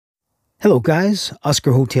Hello guys,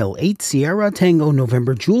 Oscar Hotel 8 Sierra Tango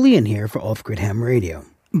November Julian here for Off-Grid Hamradio.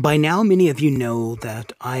 By now many of you know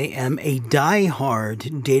that I am a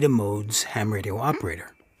die-hard data modes ham radio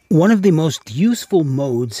operator. One of the most useful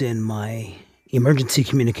modes in my emergency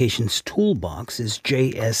communications toolbox is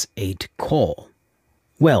JS8 call.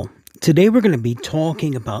 Well, today we're going to be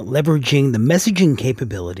talking about leveraging the messaging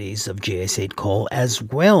capabilities of JS8 call as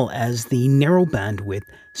well as the narrow bandwidth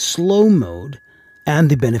slow mode and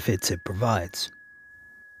the benefits it provides.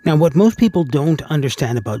 Now, what most people don't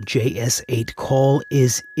understand about JS8 call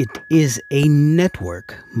is it is a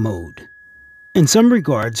network mode. In some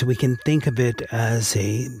regards, we can think of it as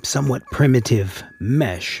a somewhat primitive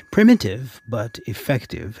mesh. Primitive, but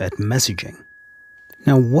effective at messaging.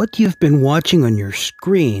 Now, what you've been watching on your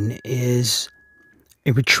screen is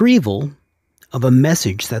a retrieval of a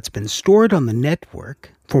message that's been stored on the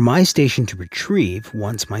network for my station to retrieve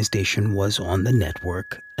once my station was on the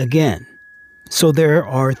network again. So there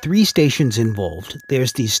are three stations involved.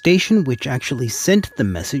 There's the station which actually sent the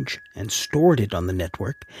message and stored it on the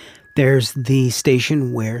network. There's the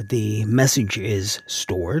station where the message is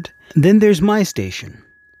stored. Then there's my station,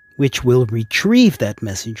 which will retrieve that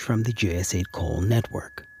message from the JS8 call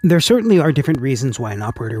network. There certainly are different reasons why an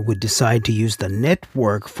operator would decide to use the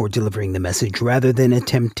network for delivering the message rather than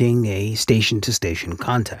attempting a station-to-station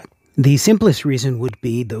contact. The simplest reason would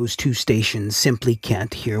be those two stations simply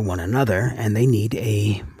can't hear one another and they need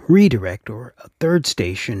a redirect or a third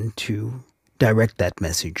station to direct that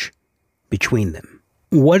message between them.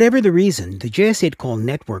 Whatever the reason, the JS8 call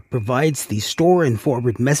network provides the store and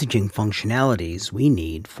forward messaging functionalities we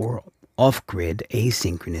need for off-grid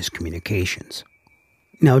asynchronous communications.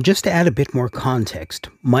 Now, just to add a bit more context,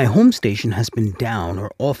 my home station has been down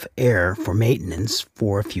or off air for maintenance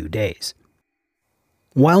for a few days.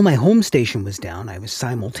 While my home station was down, I was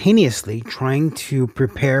simultaneously trying to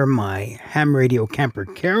prepare my Hamradio camper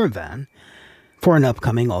caravan for an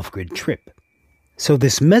upcoming off-grid trip. So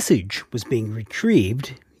this message was being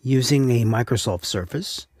retrieved using a Microsoft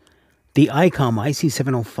Surface, the ICOM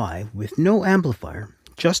IC705 with no amplifier,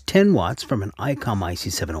 just 10 watts from an ICOM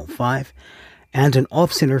IC705, and an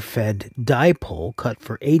off-center fed dipole cut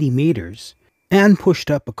for 80 meters, and pushed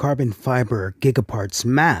up a carbon fiber gigaparts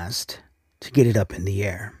mast to get it up in the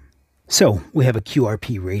air. So we have a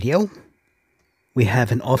QRP radio, we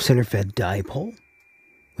have an off-center fed dipole,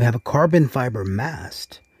 we have a carbon fiber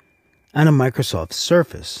mast, and a Microsoft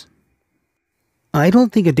Surface. I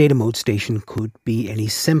don't think a data mode station could be any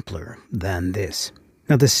simpler than this.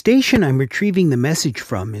 Now the station I'm retrieving the message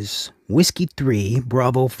from is Whiskey 3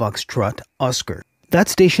 Bravo Foxtrot Oscar. That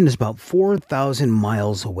station is about 4,000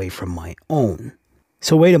 miles away from my own.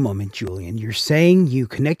 So wait a moment, Julian, you're saying you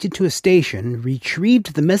connected to a station,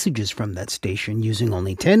 retrieved the messages from that station using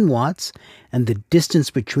only 10 watts, and the distance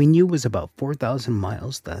between you was about 4,000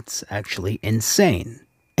 miles? That's actually insane.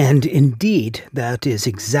 And indeed, that is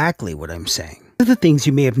exactly what I'm saying. One of the things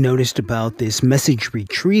you may have noticed about this message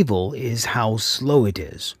retrieval is how slow it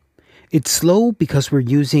is. It's slow because we're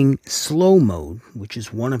using slow mode, which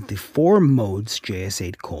is one of the 4 modes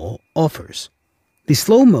JS8 call offers. The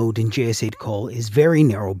slow mode in JS8 call is very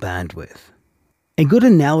narrow bandwidth. A good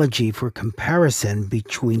analogy for comparison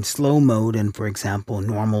between slow mode and, for example,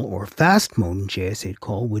 normal or fast mode in JS8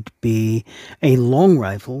 call would be a long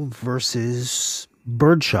rifle versus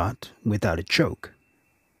birdshot without a choke.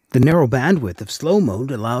 The narrow bandwidth of slow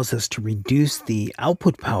mode allows us to reduce the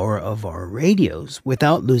output power of our radios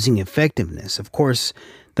without losing effectiveness. Of course,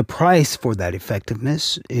 the price for that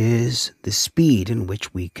effectiveness is the speed in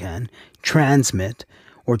which we can transmit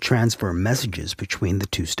or transfer messages between the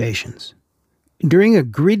two stations. During a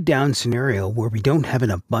grid down scenario where we don't have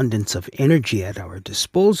an abundance of energy at our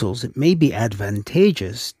disposals, it may be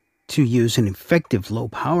advantageous to use an effective low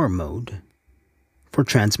power mode for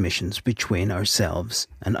transmissions between ourselves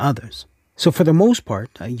and others. So for the most part,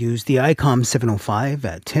 I use the ICOM 705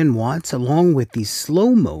 at 10 watts along with the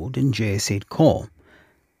slow mode in JS8 call.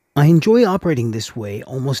 I enjoy operating this way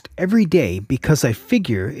almost every day because I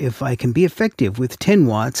figure if I can be effective with 10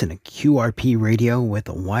 watts and a QRP radio with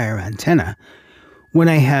a wire antenna, when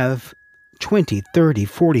I have 20, 30,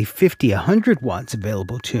 40, 50, 100 watts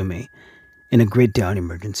available to me in a grid down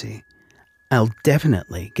emergency, I'll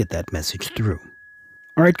definitely get that message through.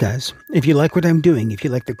 Alright guys, if you like what I'm doing, if you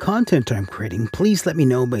like the content I'm creating, please let me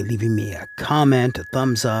know by leaving me a comment, a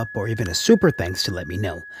thumbs up, or even a super thanks to let me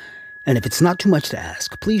know. And if it's not too much to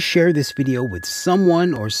ask, please share this video with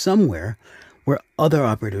someone or somewhere where other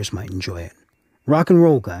operators might enjoy it. Rock and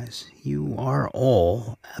roll, guys. You are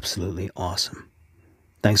all absolutely awesome.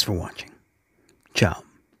 Thanks for watching. Ciao.